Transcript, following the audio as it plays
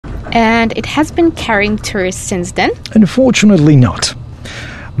And it has been carrying tourists since then? Unfortunately not.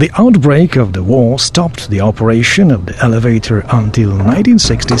 The outbreak of the war stopped the operation of the elevator until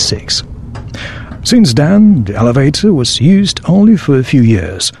 1966. Since then, the elevator was used only for a few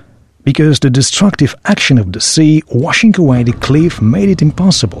years, because the destructive action of the sea washing away the cliff made it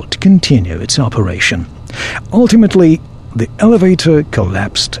impossible to continue its operation. Ultimately, the elevator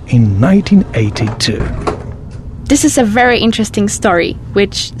collapsed in 1982. This is a very interesting story,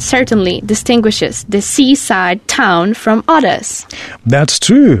 which certainly distinguishes the seaside town from others. That's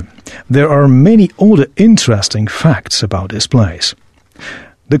true. There are many other interesting facts about this place.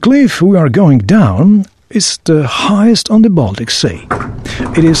 The cliff we are going down is the highest on the Baltic Sea.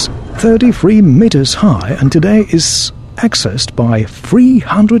 It is 33 meters high and today is accessed by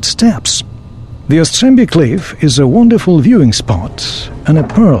 300 steps. The Ostrębie Cliff is a wonderful viewing spot and a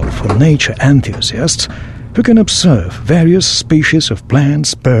pearl for nature enthusiasts who can observe various species of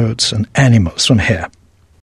plants, birds and animals from here.